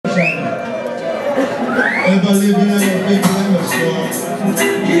Ever living in a big dinosaur?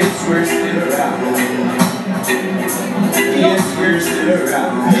 Yes, we're still around. Yes, we're still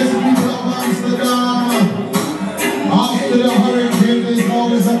around. Yes, people of Amsterdam. After the hurricane, there's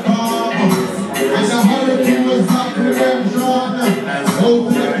always a calm. And the hurricane was not redemption. Out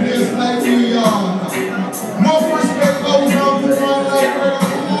to the place like New York. No respect goes out to one like Red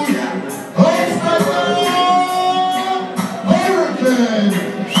Food. Amsterdam! Hurricane!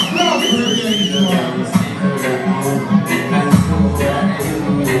 Not redemption.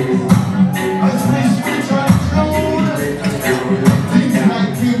 As we switch on tune, things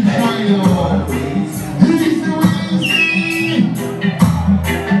like King Shiloh. Easy, easy.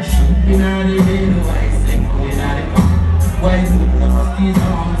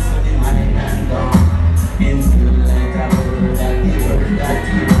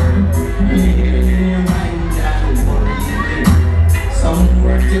 Some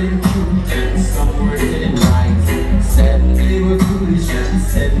were telling truth and some were telling lies. Said they were foolish and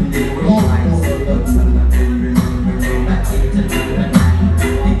said they were wise. But none of them remember number 8 and number 9.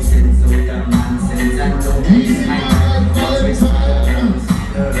 Make sense out of nonsense and don't waste my time.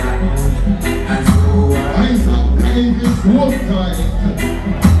 And so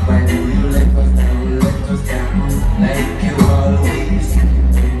why do you let us down like you always do?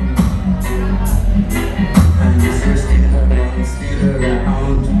 And you're still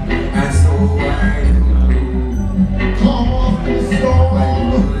around, and so why do you? Come off the storm. Why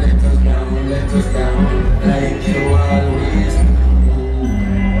do you let us down like you always do?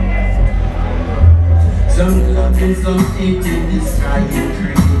 Some loving, some hating, this sky you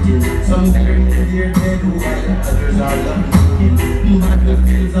creating. Some burying their dead while others are loving.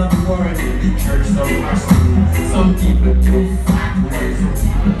 Battlefields of war in the church, some are singing. Some people too fat, while some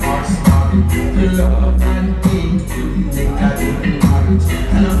people are starving. The love and hate will make a living marriage.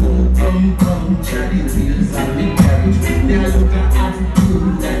 And I hope come, charity wheels and the carriage. They are looking at you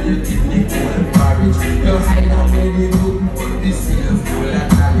and you give me full courage. You hide away the book, but the seal full of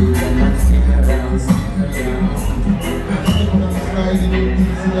knowledge. And I'm stick around. Sliding in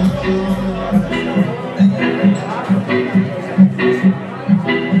these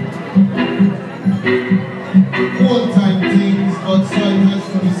old-time things, but son has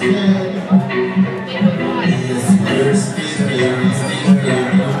to be said. Yes, we're still around,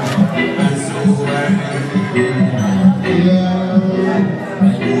 and so are you. Yeah. Why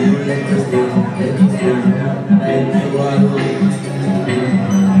do you let us down, like you always do?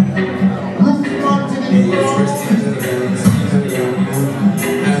 Rootsbunker in the Yes, we're still around,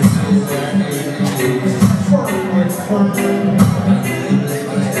 and so are you. forward. Why do you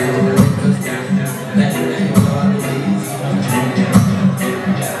let us down, like you always do?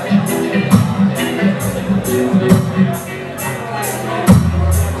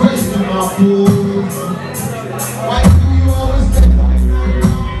 Question my food. Why do you always let the night on?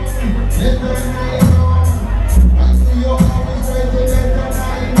 Let the night on. Why do you always try to let the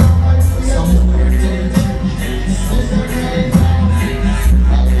night on? Why do you Some were telling let the night on?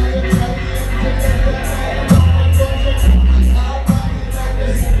 Why do you try to let the night on? Don't you think it's not right like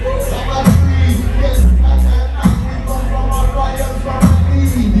this? Some are free, yes, at that night we come from our royal family.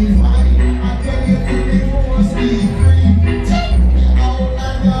 Divine, I tell you to be most be free. Check me out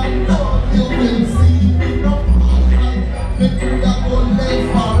and you know you will see.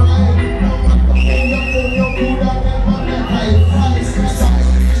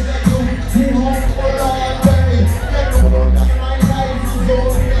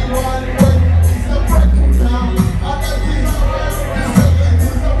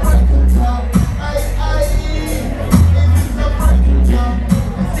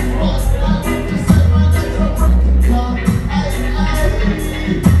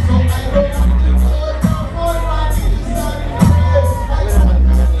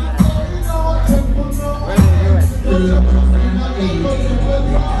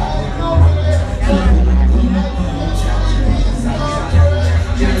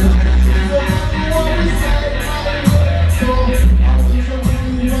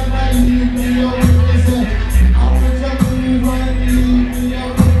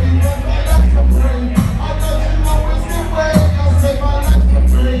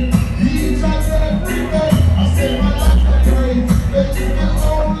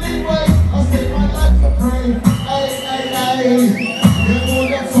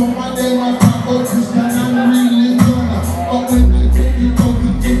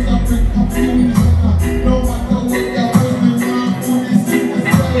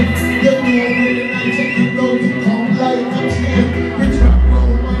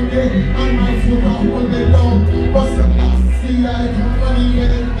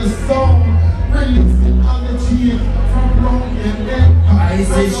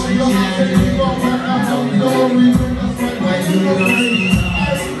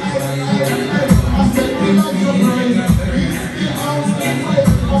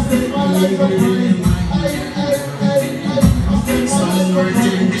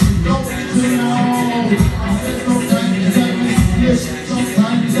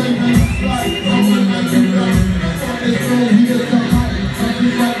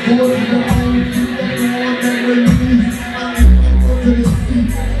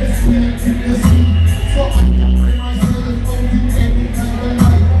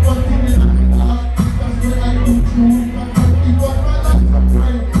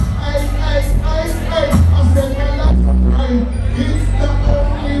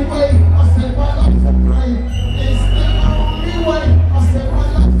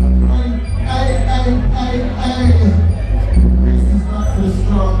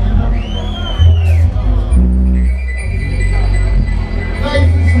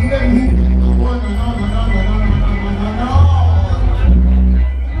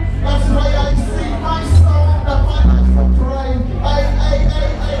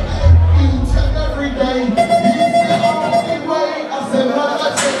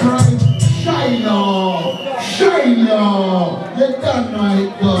 Shiloh, Shiloh, you done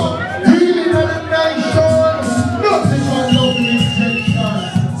right, God.